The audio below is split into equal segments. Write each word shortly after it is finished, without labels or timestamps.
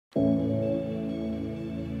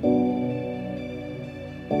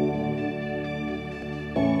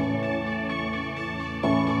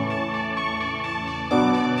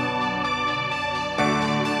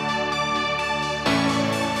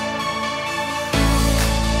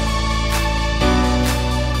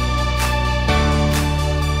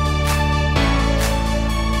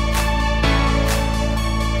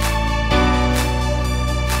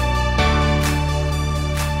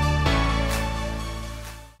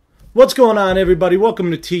What's going on, everybody?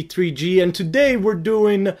 Welcome to T3G, and today we're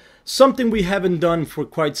doing something we haven't done for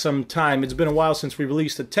quite some time. It's been a while since we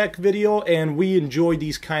released a tech video, and we enjoy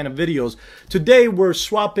these kind of videos. Today we're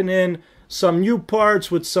swapping in some new parts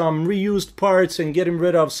with some reused parts and getting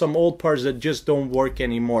rid of some old parts that just don't work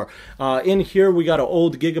anymore. In here we got an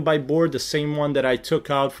old Gigabyte board, the same one that I took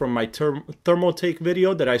out from my Thermaltake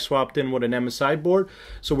video that I swapped in with an MSI board.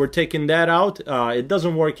 So we're taking that out. It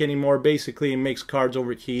doesn't work anymore. Basically, it makes cards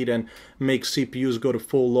overheat and makes CPUs go to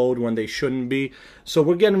full load when they shouldn't be. So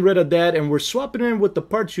we're getting rid of that, and we're swapping in with the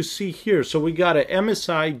parts you see here. So we got an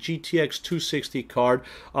MSI GTX 260 card.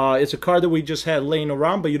 It's a card that we just had laying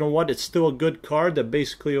around, but you know what? It's still a good card that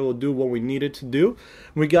basically will do what we need it to do.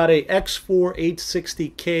 We got a X4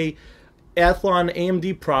 860K Athlon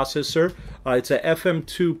AMD processor. It's a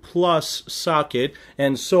FM2 Plus socket,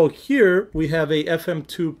 and so here we have a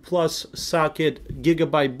FM2 Plus socket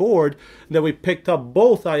Gigabyte board that we picked up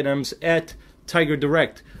both items at Tiger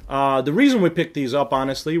Direct. The reason we picked these up,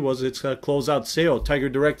 honestly, was it's a closeout sale. Tiger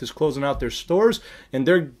Direct is closing out their stores, and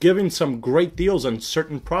they're giving some great deals on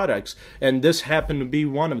certain products, and this happened to be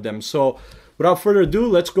one of them. So without further ado,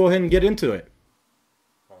 let's go ahead and get into it.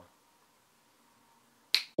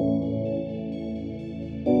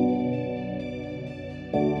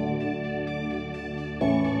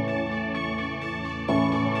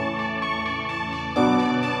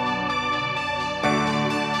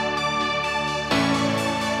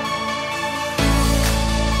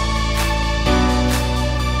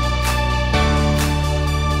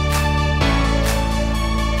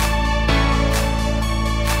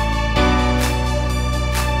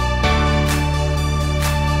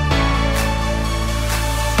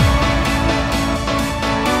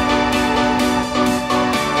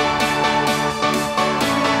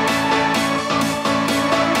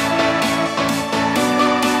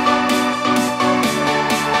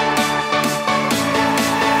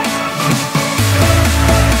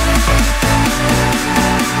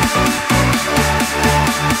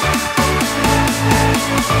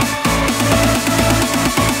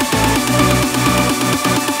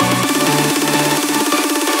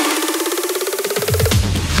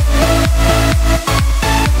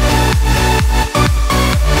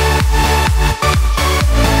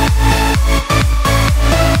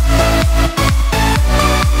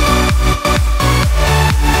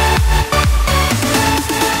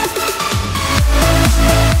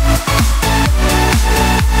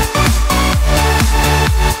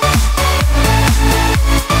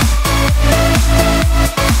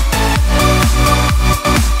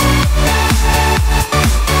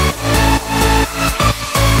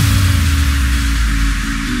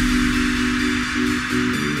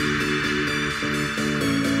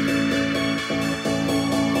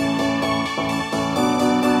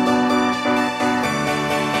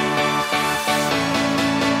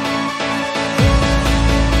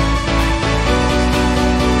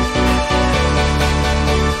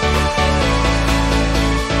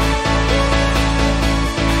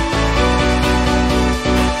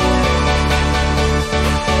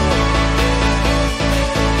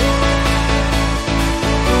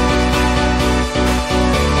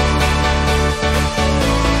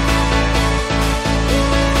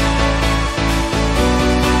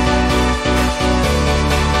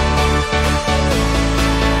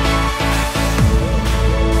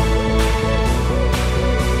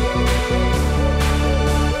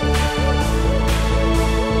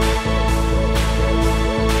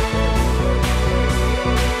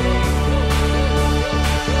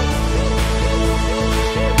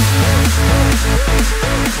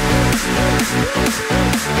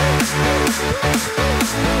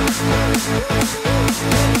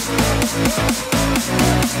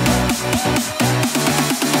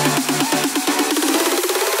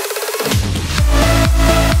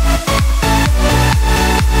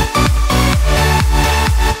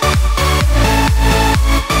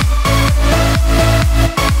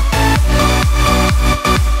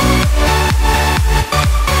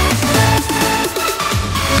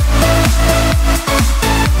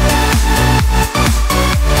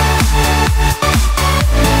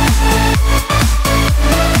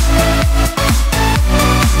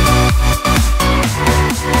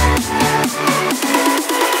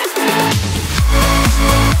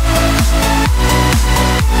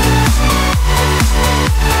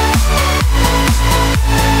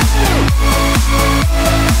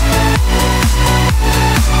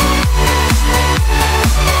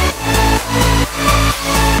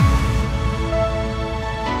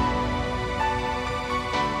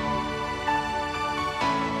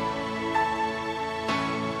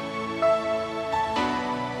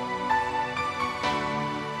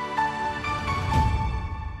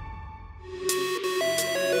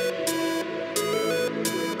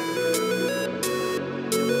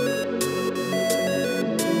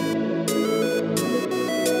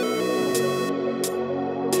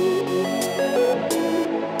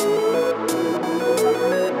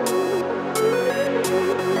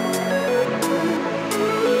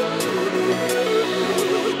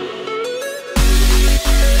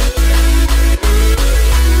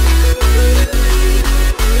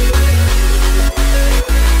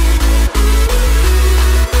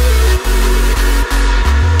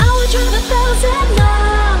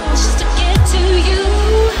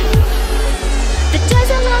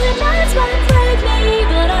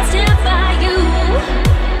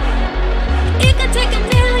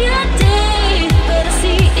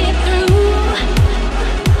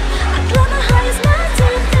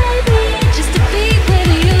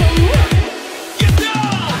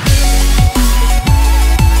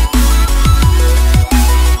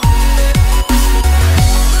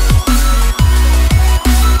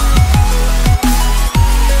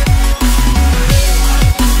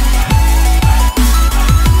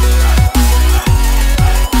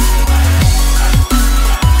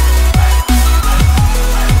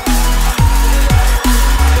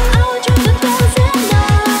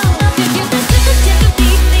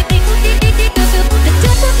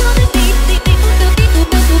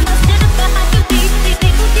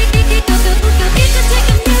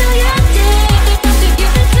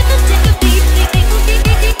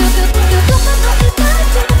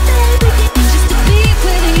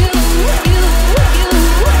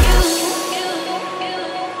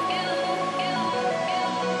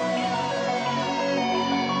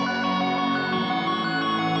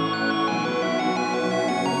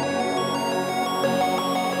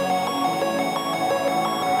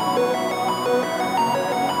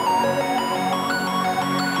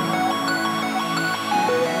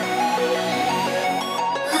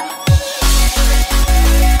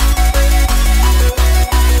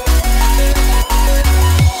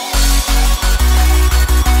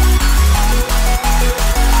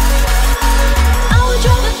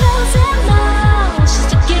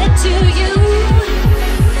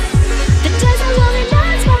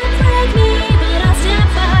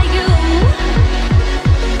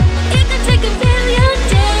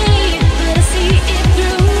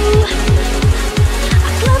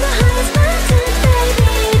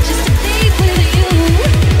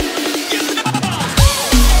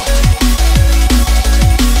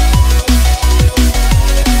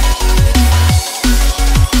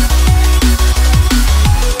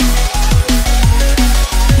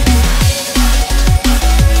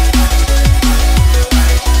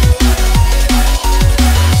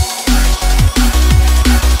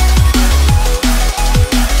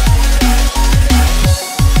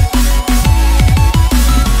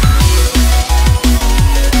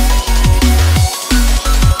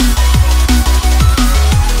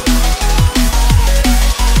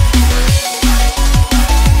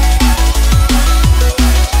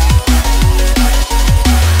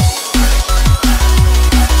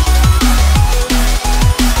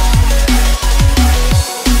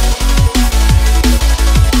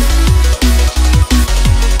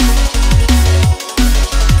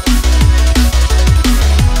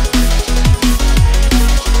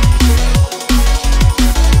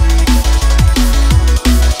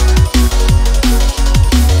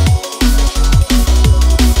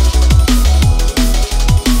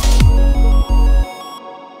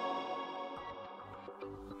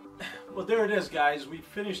 Well, there it is, guys. We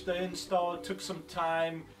finished the install. It took some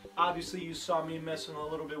time. Obviously, you saw me messing a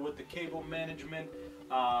little bit with the cable management.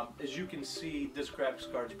 As you can see, this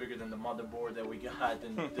graphics card is bigger than the motherboard that we got,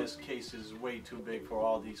 and this case is way too big for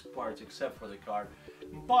all these parts except for the card.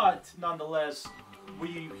 But nonetheless,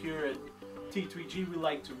 we here at T3G, we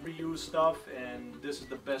like to reuse stuff, and this is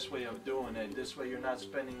the best way of doing it. This way you're not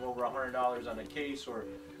spending over $100 on a case or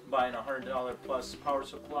buying a $100 plus power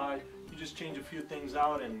supply. You just change a few things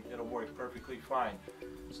out and it'll work perfectly fine.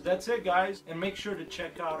 So that's it, guys, and make sure to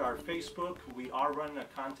check out our Facebook. We are running a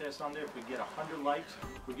contest on there. If we get 100 likes,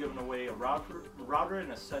 we're giving away a router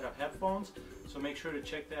and a set of headphones, so make sure to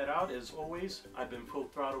check that out. As always, I've been Full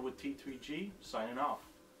Throttle with T3G, signing off.